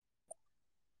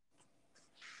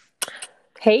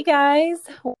Hey guys,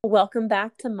 welcome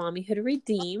back to Mommyhood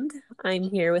Redeemed. I'm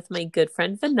here with my good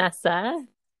friend Vanessa,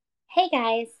 Hey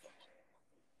guys,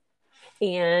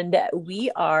 and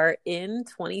we are in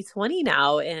 2020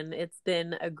 now, and it's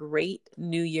been a great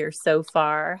new year so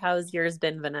far. How's yours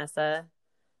been, Vanessa?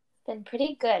 been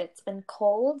pretty good. It's been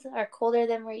cold or colder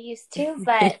than we're used to,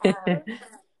 but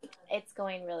it's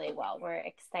going really well. We're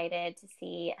excited to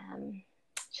see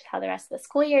just how the rest of the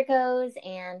school year goes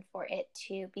and for it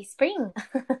to be spring.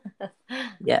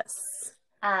 Yes.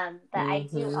 But I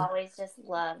do Hmm. always just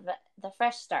love the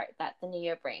fresh start that the new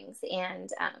year brings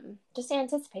and just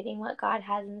anticipating what God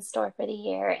has in store for the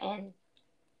year. And,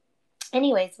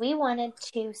 anyways, we wanted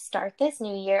to start this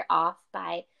new year off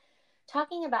by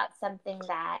talking about something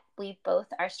that we both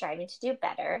are striving to do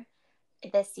better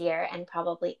this year and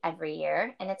probably every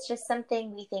year. And it's just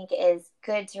something we think is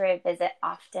good to revisit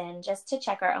often just to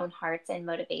check our own hearts and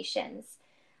motivations.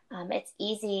 It's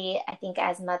easy, I think,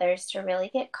 as mothers to really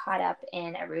get caught up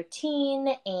in a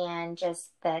routine and just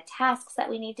the tasks that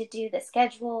we need to do, the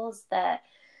schedules, the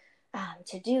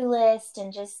to-do list,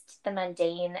 and just the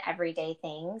mundane everyday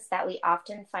things that we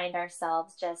often find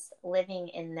ourselves just living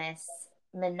in this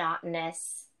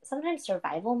monotonous, sometimes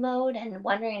survival mode, and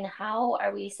wondering how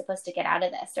are we supposed to get out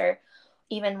of this, or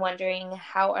even wondering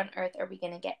how on earth are we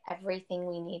going to get everything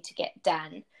we need to get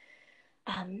done.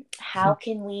 How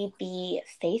can we be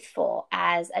faithful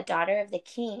as a daughter of the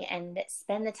King and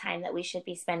spend the time that we should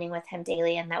be spending with him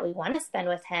daily and that we want to spend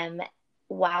with him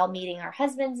while meeting our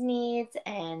husband's needs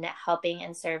and helping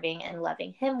and serving and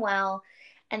loving him well?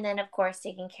 And then, of course,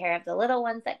 taking care of the little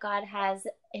ones that God has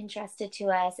entrusted to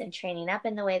us and training up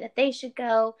in the way that they should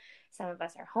go. Some of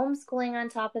us are homeschooling on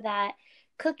top of that,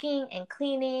 cooking and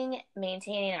cleaning,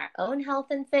 maintaining our own health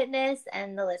and fitness,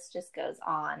 and the list just goes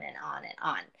on and on and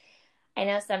on. I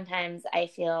know sometimes I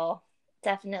feel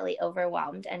definitely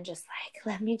overwhelmed and just like,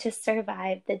 let me just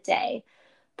survive the day.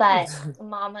 But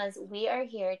mamas, we are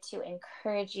here to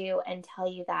encourage you and tell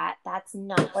you that that's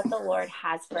not what the Lord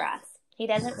has for us. He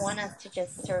doesn't want us to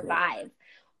just survive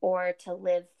or to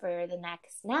live for the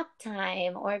next nap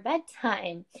time or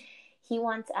bedtime. He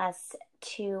wants us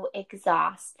to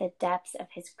exhaust the depths of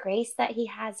His grace that He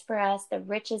has for us, the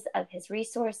riches of His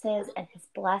resources and His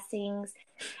blessings,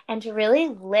 and to really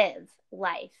live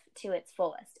life to its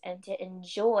fullest and to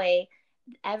enjoy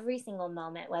every single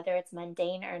moment, whether it's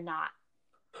mundane or not,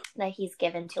 that He's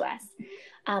given to us.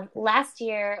 Last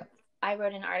year, I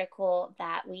wrote an article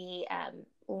that we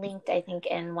linked, I think,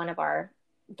 in one of our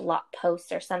blog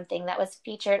posts or something that was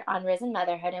featured on Risen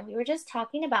Motherhood. And we were just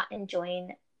talking about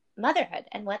enjoying motherhood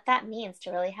and what that means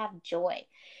to really have joy.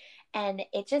 And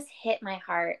it just hit my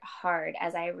heart hard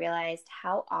as I realized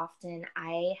how often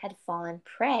I had fallen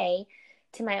prey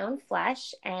to my own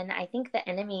flesh. And I think the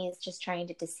enemy is just trying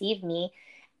to deceive me,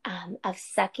 of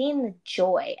sucking the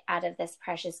joy out of this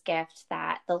precious gift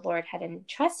that the Lord had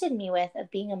entrusted me with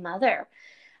of being a mother.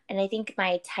 And I think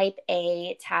my type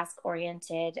A task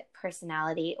oriented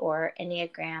personality, or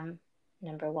Enneagram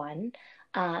number one,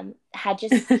 had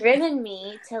just driven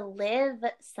me to live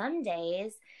some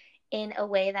days in a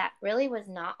way that really was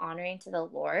not honoring to the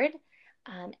Lord,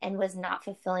 and was not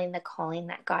fulfilling the calling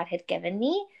that God had given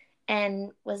me,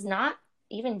 and was not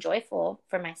even joyful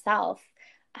for myself,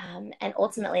 and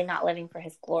ultimately not living for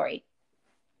His glory.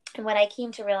 And what I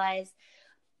came to realize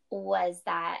was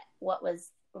that what was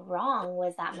wrong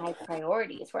was that my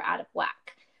priorities were out of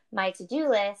whack. My to-do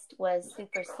list was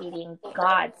superseding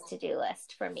God's to-do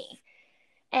list for me.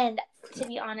 And to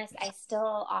be honest, I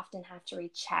still often have to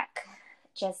recheck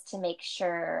just to make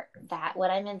sure that what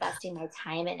I'm investing my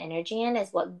time and energy in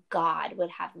is what God would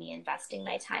have me investing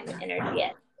my time and energy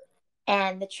in.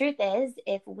 And the truth is,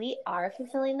 if we are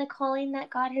fulfilling the calling that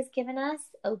God has given us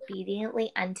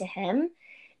obediently unto Him,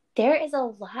 there is a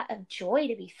lot of joy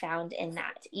to be found in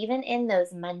that, even in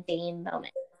those mundane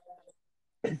moments.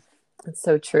 It's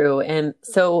so true. And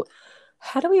so,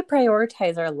 how do we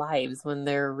prioritize our lives when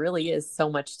there really is so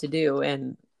much to do?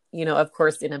 And, of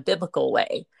course, in a biblical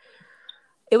way.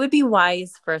 It would be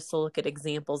wise for us to look at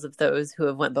examples of those who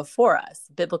have went before us,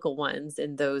 biblical ones,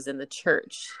 and those in the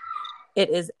church. It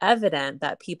is evident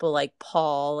that people like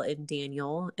Paul and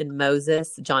Daniel and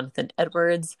Moses, Jonathan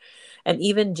Edwards, and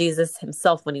even Jesus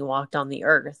himself, when he walked on the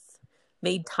earth,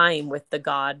 made time with the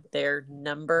God their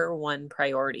number one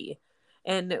priority.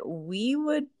 And we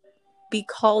would be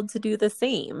called to do the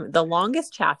same. The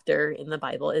longest chapter in the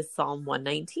Bible is Psalm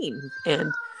 119,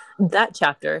 and that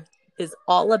chapter is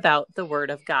all about the Word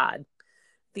of God.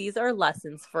 These are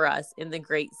lessons for us in the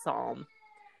great Psalm.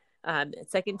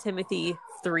 2 Timothy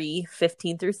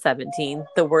 3:15 through 17,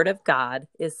 the Word of God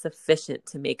is sufficient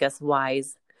to make us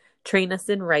wise, train us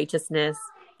in righteousness,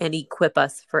 and equip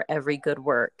us for every good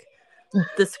work.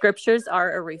 The scriptures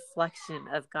are a reflection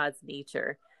of God's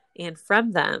nature, and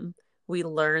from them, we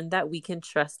learn that we can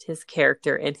trust his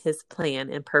character and his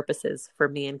plan and purposes for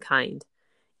mankind,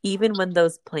 even when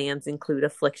those plans include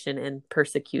affliction and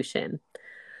persecution.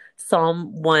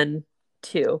 Psalm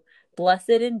 1:2. Blessed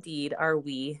indeed are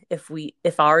we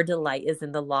if our delight is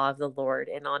in the law of the Lord,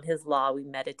 and on his law we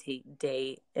meditate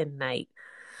day and night.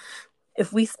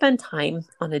 If we spend time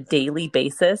on a daily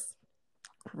basis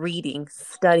reading,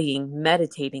 studying,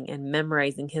 meditating, and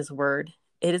memorizing his word,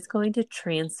 it is going to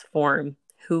transform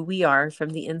who we are from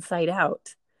the inside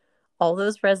out. All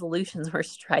those resolutions we're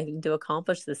striving to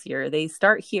accomplish this year, they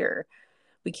start here.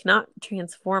 We cannot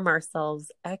transform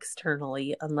ourselves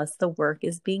externally unless the work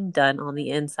is being done on the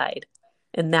inside.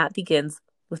 And that begins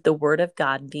with the word of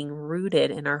God being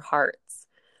rooted in our hearts.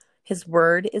 His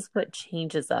word is what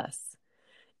changes us.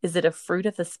 Is it a fruit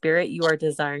of the Spirit you are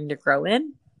desiring to grow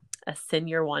in? A sin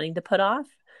you're wanting to put off?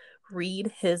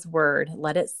 Read his word.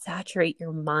 Let it saturate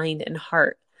your mind and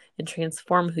heart and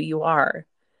transform who you are.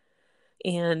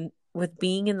 And with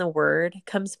being in the word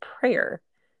comes prayer.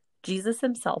 Jesus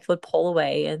himself would pull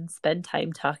away and spend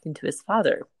time talking to his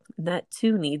Father. And that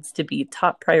too needs to be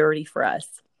top priority for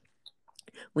us.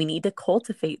 We need to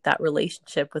cultivate that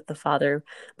relationship with the Father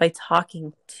by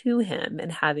talking to him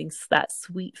and having that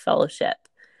sweet fellowship.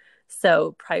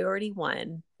 So priority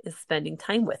 1 is spending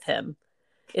time with him.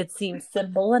 It seems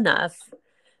simple enough,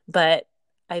 but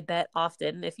I bet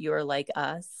often if you are like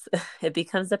us, it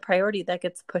becomes a priority that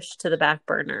gets pushed to the back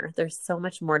burner. There's so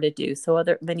much more to do. So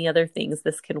many other things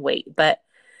this can wait. But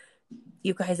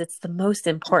you guys, it's the most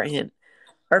important.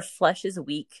 Our flesh is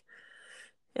weak,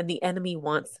 and the enemy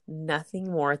wants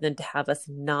nothing more than to have us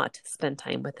not spend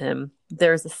time with him.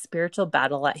 There's a spiritual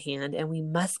battle at hand, and we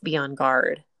must be on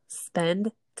guard.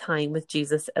 Spend time with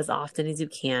Jesus as often as you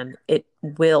can. It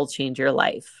will change your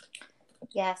life.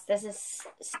 Yes, this is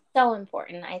so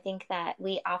important. I think that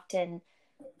we often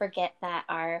forget that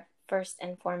our first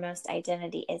and foremost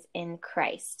identity is in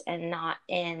Christ and not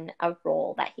in a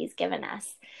role that he's given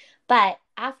us. But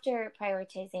after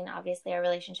prioritizing, obviously, our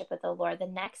relationship with the Lord, the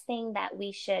next thing that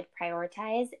we should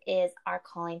prioritize is our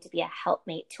calling to be a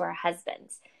helpmate to our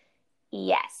husbands.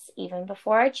 Yes, even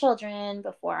before our children,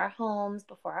 before our homes,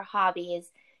 before our hobbies,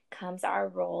 comes our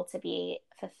role to be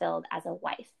fulfilled as a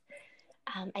wife.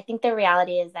 I think the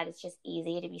reality is that it's just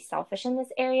easy to be selfish in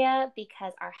this area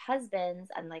because our husbands,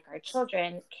 unlike our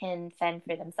children, can fend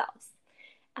for themselves.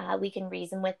 We can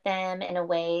reason with them in a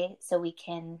way so we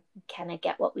can kind of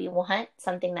get what we want,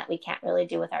 something that we can't really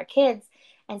do with our kids.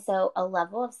 And so a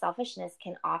level of selfishness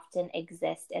can often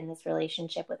exist in this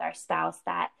relationship with our spouse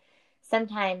that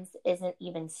sometimes isn't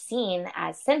even seen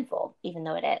as sinful, even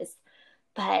though it is.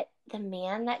 But the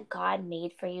man that God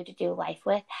made for you to do life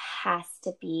with has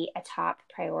to be a top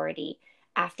priority.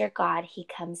 After God, he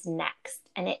comes next.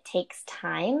 And it takes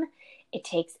time, it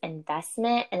takes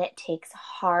investment, and it takes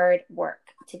hard work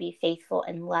to be faithful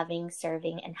in loving,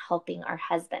 serving, and helping our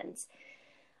husbands.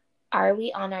 Are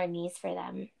we on our knees for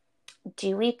them?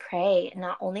 Do we pray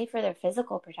not only for their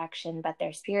physical protection, but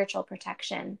their spiritual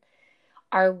protection?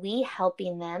 Are we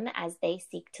helping them as they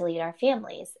seek to lead our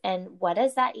families? And what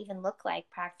does that even look like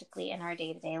practically in our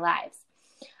day-to-day lives?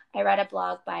 I read a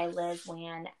blog by Liz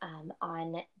Wan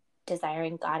on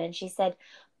desiring God, and she said,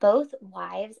 both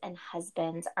wives and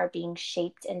husbands are being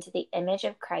shaped into the image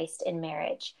of Christ in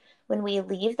marriage. When we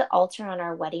leave the altar on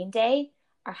our wedding day,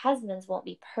 our husbands won't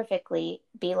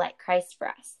be like Christ for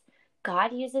us.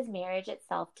 God uses marriage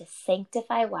itself to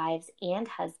sanctify wives and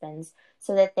husbands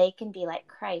so that they can be like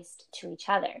Christ to each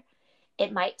other.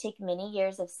 It might take many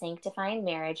years of sanctifying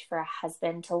marriage for a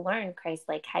husband to learn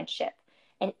Christ-like headship,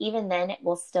 and even then it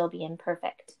will still be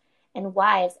imperfect. And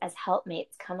wives, as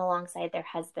helpmates, come alongside their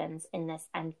husbands in this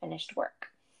unfinished work.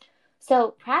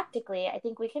 So practically, I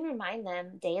think we can remind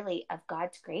them daily of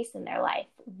God's grace in their life.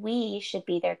 We should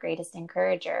be their greatest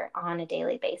encourager on a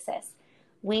daily basis.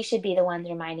 We should be the ones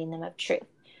reminding them of truth,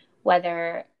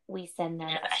 whether we send them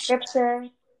a scripture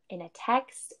in a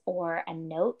text or a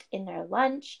note in their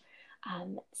lunch,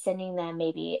 sending them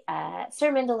maybe a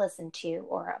sermon to listen to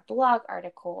or a blog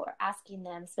article, or asking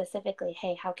them specifically,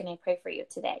 hey, how can I pray for you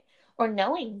today? Or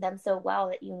knowing them so well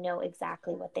that you know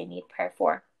exactly what they need prayer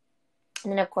for.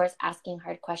 And then, of course, asking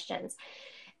hard questions.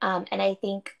 And I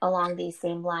think along these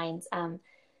same lines,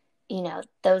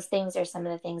 those things are some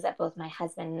of the things that both my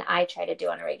husband and I try to do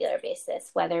on a regular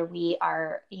basis, whether we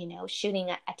are, shooting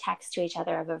a text to each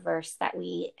other of a verse that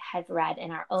we have read in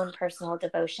our own personal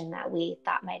devotion that we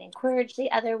thought might encourage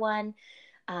the other one.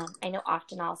 I know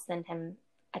often I'll send him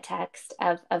a text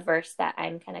of a verse that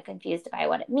I'm kind of confused by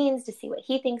what it means to see what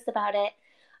he thinks about it.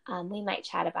 We might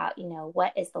chat about,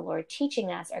 what is the Lord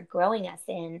teaching us or growing us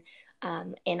in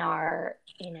our,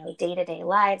 day-to-day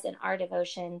lives and our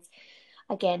devotions.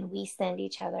 Again, we send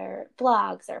each other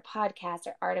blogs or podcasts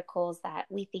or articles that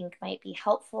we think might be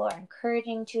helpful or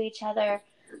encouraging to each other.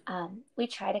 We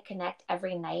try to connect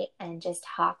every night and just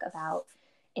talk about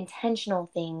intentional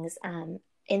things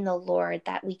in the Lord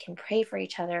that we can pray for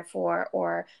each other for,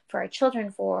 or for our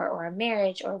children for, or a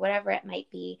marriage, or whatever it might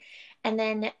be. And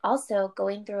then also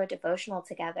going through a devotional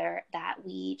together that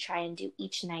we try and do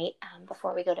each night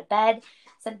before we go to bed.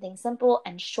 Something simple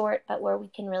and short, but where we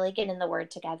can really get in the Word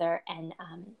together and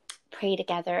pray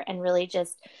together, and really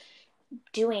just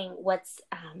doing what's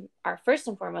our first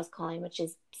and foremost calling, which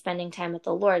is spending time with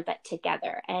the Lord, but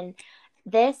together. And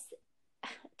this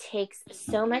takes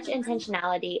so much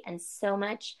intentionality and so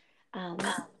much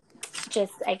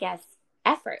just, I guess,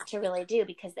 effort to really do,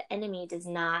 because the enemy does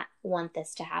not want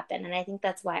this to happen. And I think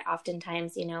that's why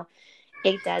oftentimes,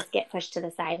 it does get pushed to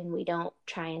the side, and we don't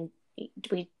try and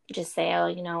we just say, oh,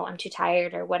 I'm too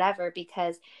tired or whatever,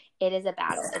 because it is a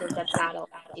battle. It is a battle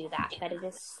to do that, but it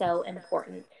is so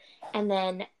important. And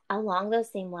then along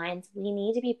those same lines, we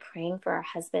need to be praying for our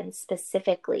husbands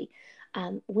specifically.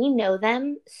 We know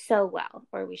them so well,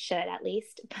 or we should at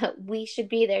least, but we should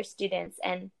be their students,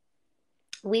 and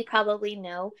we probably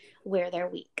know where they're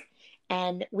weak.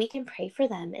 And we can pray for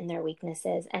them in their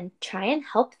weaknesses and try and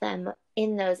help them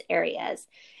in those areas.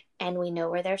 And we know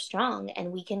where they're strong,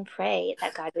 and we can pray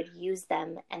that God would use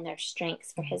them and their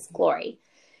strengths for his glory.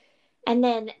 And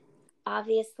then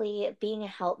obviously being a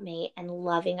helpmate and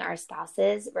loving our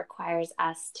spouses requires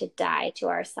us to die to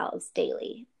ourselves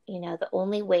daily. The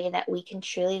only way that we can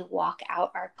truly walk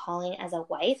out our calling as a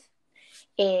wife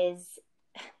is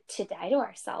to die to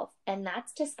ourselves. And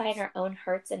that's despite our own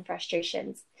hurts and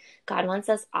frustrations. God wants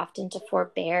us often to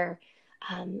forbear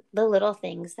the little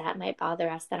things that might bother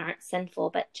us that aren't sinful,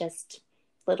 but just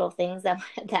little things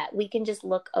that we can just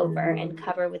look over and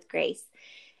cover with grace.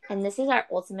 And this is our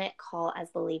ultimate call as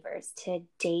believers, to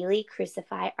daily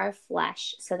crucify our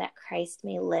flesh so that Christ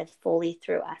may live fully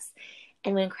through us.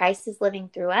 And when Christ is living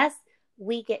through us,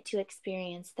 we get to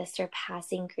experience the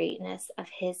surpassing greatness of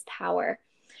his power.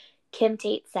 Kim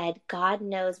Tate said, God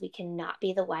knows we cannot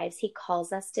be the wives he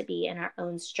calls us to be in our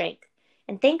own strength.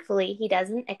 And thankfully, he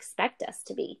doesn't expect us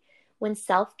to be. When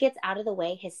self gets out of the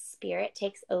way, his spirit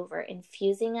takes over,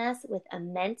 infusing us with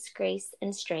immense grace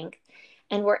and strength.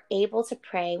 And we're able to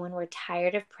pray when we're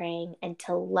tired of praying, and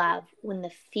to love when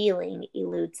the feeling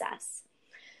eludes us.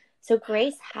 So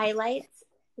grace highlights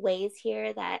ways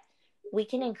here that we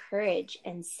can encourage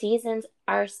and seasons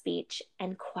our speech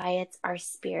and quiets our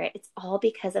spirit. It's all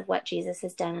because of what Jesus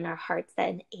has done in our hearts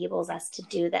that enables us to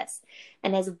do this.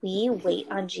 And as we wait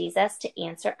on Jesus to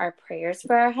answer our prayers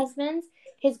for our husbands,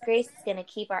 his grace is going to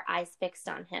keep our eyes fixed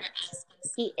on him.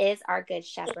 He is our good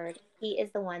shepherd. He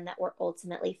is the one that we're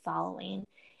ultimately following.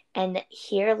 And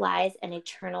here lies an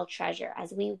eternal treasure.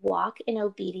 As we walk in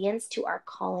obedience to our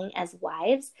calling as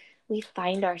wives, we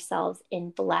find ourselves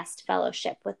in blessed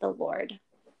fellowship with the Lord.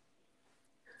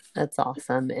 That's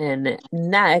awesome. And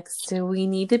next, we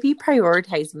need to be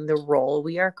prioritizing the role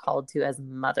we are called to as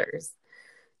mothers,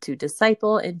 to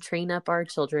disciple and train up our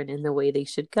children in the way they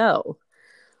should go.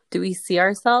 Do we see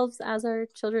ourselves as our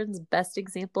children's best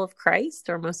example of Christ,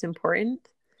 or most important?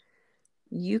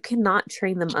 You cannot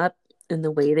train them up in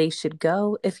the way they should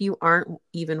go if you aren't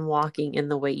even walking in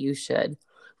the way you should.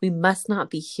 We must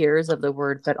not be hearers of the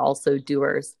word, but also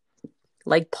doers.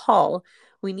 Like Paul,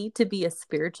 we need to be a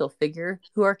spiritual figure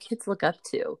who our kids look up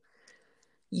to.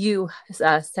 2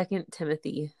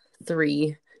 Timothy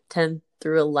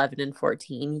 3:10-11 and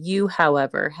 14. You,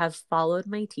 however, have followed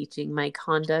my teaching, my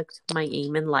conduct, my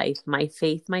aim in life, my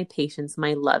faith, my patience,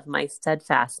 my love, my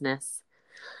steadfastness,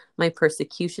 my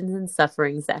persecutions and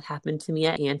sufferings that happened to me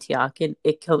at Antioch and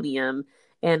Iconium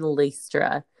and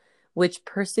Lystra, which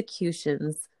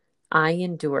persecutions I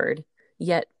endured,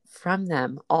 yet from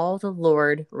them all the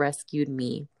Lord rescued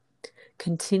me.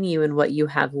 Continue in what you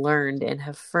have learned and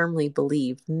have firmly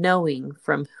believed, knowing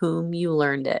from whom you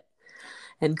learned it.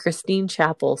 And Christine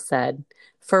Chappell said,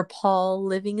 for Paul,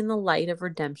 living in the light of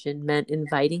redemption meant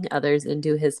inviting others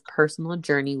into his personal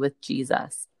journey with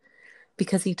Jesus.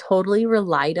 Because he totally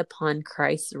relied upon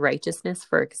Christ's righteousness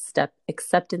for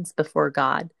acceptance before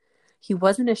God, he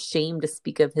wasn't ashamed to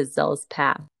speak of his zealous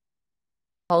path.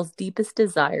 Paul's deepest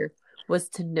desire was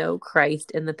to know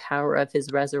Christ and the power of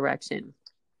his resurrection.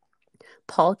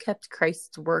 Paul kept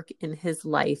Christ's work in his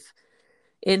life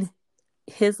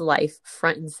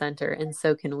front and center, and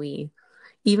so can we.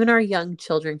 Even our young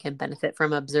children can benefit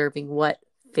from observing what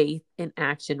faith in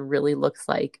action really looks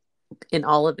like in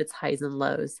all of its highs and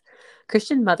lows.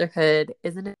 Christian motherhood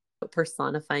isn't about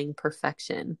personifying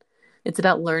perfection. It's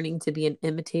about learning to be an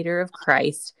imitator of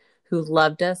Christ who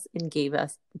loved us and gave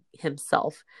us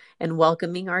himself, and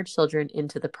welcoming our children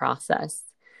into the process.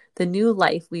 The new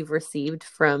life we've received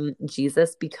from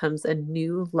Jesus becomes a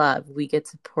new love we get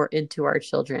to pour into our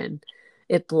children.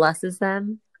 It blesses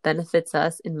them, benefits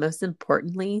us, and most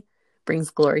importantly, brings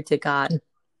glory to God.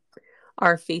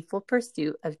 Our faithful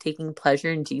pursuit of taking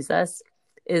pleasure in Jesus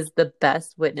is the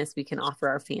best witness we can offer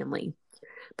our family.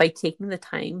 By taking the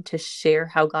time to share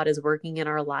how God is working in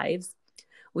our lives,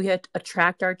 we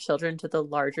attract our children to the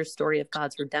larger story of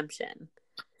God's redemption.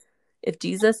 If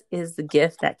Jesus is the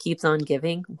gift that keeps on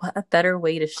giving, what a better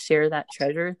way to share that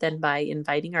treasure than by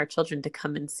inviting our children to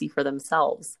come and see for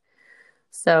themselves.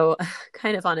 So,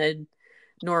 kind of on a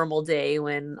normal day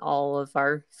when all of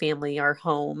our family are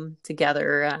home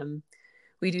together,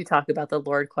 we do talk about the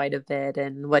Lord quite a bit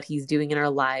and what he's doing in our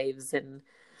lives. And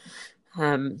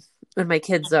when my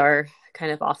kids are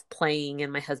kind of off playing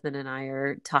and my husband and I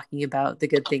are talking about the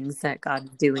good things that God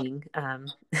is doing,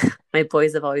 my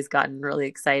boys have always gotten really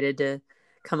excited to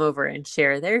come over and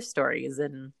share their stories.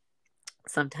 And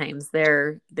sometimes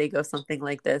they go something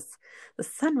like this: the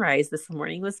sunrise this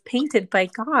morning was painted by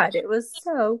God. It was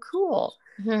so cool.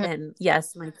 Mhm. And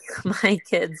yes, my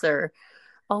kids are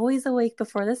always awake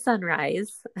before the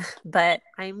sunrise, but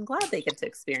I'm glad they get to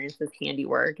experience this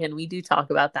handiwork. And we do talk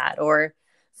about that. Or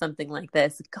something like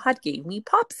this: God gave me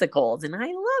popsicles and I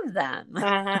love them.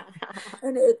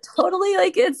 And it totally,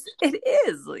 like, it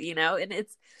is, and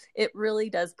it really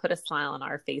does put a smile on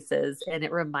our faces, and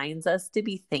it reminds us to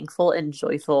be thankful and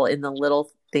joyful in the little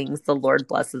things the Lord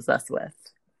blesses us with.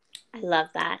 I love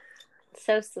that.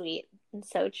 So sweet and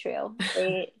so true.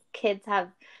 Kids have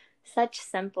such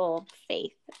simple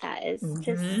faith that is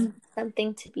just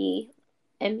something to be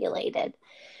emulated.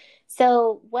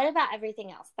 So what about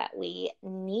everything else that we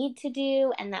need to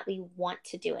do and that we want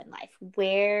to do in life?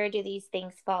 Where do these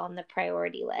things fall on the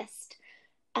priority list?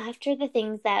 After the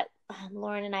things that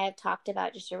Lauren and I have talked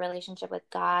about, just your relationship with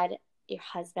God, your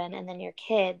husband, and then your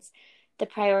kids, the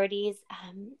priorities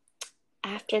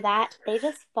after that, they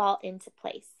just fall into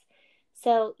place.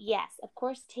 So yes, of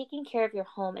course, taking care of your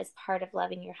home is part of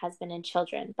loving your husband and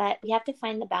children, but we have to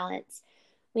find the balance.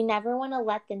 We never want to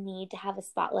let the need to have a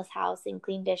spotless house and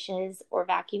clean dishes or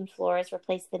vacuum floors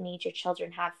replace the need your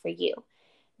children have for you.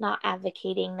 Not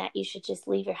advocating that you should just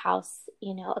leave your house,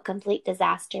 a complete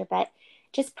disaster, but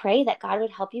just pray that God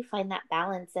would help you find that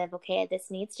balance of, okay,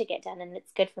 this needs to get done, and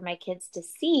it's good for my kids to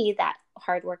see that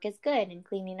hard work is good and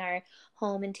cleaning our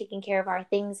home and taking care of our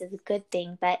things is a good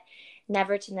thing, but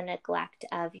never to the neglect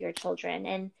of your children.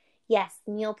 And yes,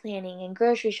 meal planning and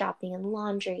grocery shopping and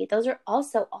laundry, those are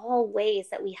also all ways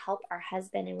that we help our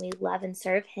husband and we love and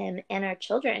serve him and our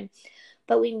children.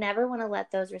 But we never want to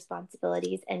let those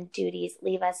responsibilities and duties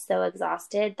leave us so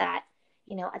exhausted that,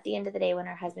 at the end of the day, when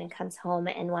our husband comes home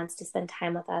and wants to spend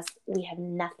time with us, we have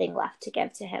nothing left to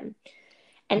give to him.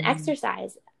 And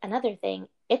exercise, another thing,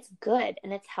 it's good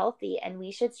and it's healthy, and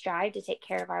we should strive to take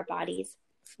care of our bodies.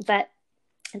 But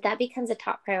if that becomes a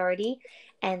top priority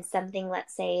and something,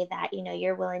 let's say that,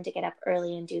 you're willing to get up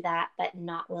early and do that, but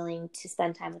not willing to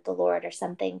spend time with the Lord or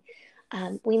something,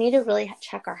 we need to really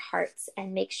check our hearts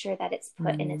and make sure that it's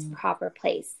put in its proper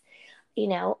place.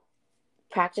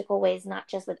 Practical ways, not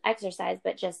just with exercise,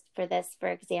 but just for this, for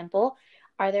example,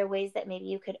 are there ways that maybe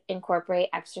you could incorporate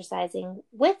exercising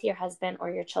with your husband or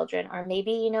your children? Or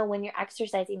maybe, when you're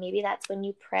exercising, maybe that's when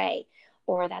you pray,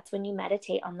 or that's when you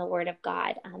meditate on the Word of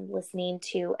God, listening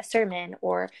to a sermon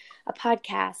or a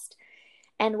podcast.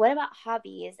 And what about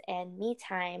hobbies and me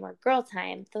time or girl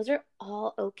time? Those are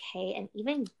all okay and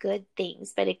even good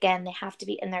things. But again, they have to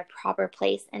be in their proper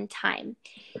place and time.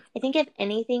 I think if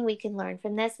anything we can learn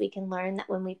from this, we can learn that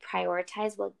when we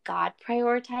prioritize what God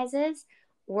prioritizes,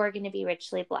 we're going to be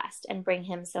richly blessed and bring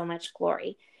him so much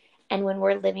glory. And when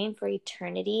we're living for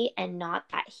eternity and not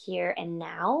that here and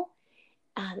now,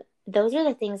 those are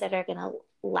the things that are going to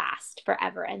last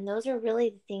forever. And those are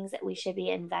really the things that we should be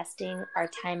investing our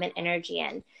time and energy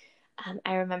in.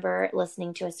 I remember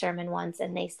listening to a sermon once,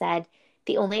 and they said,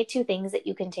 the only two things that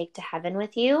you can take to heaven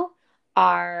with you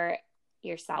are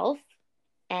yourself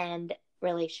and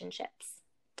relationships.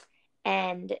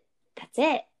 And that's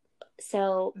it.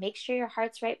 So make sure your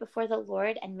heart's right before the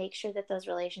Lord, and make sure that those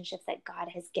relationships that God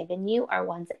has given you are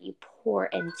ones that you pour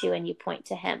into and you point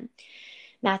to him.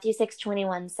 Matthew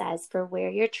 6:21 says, for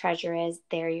where your treasure is,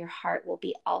 there your heart will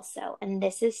be also. And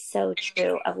this is so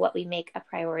true of what we make a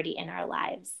priority in our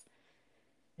lives.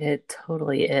 It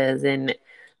totally is. And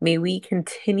May we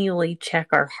continually check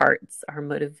our hearts, our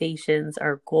motivations,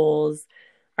 our goals,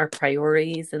 our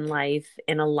priorities in life,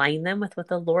 and align them with what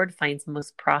the Lord finds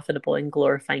most profitable and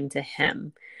glorifying to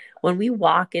Him. When we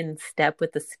walk in step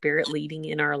with the Spirit's leading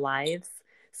in our lives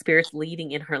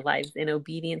in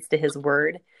obedience to His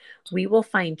word, we will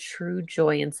find true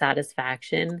joy and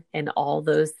satisfaction in all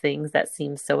those things that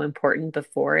seem so important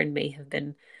before and may have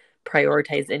been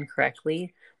prioritized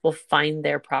incorrectly will find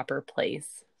their proper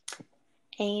place.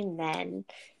 Amen.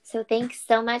 So thanks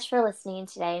so much for listening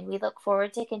today, and we look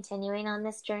forward to continuing on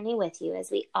this journey with you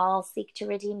as we all seek to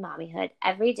redeem mommyhood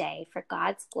every day for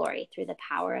God's glory through the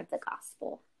power of the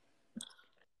gospel.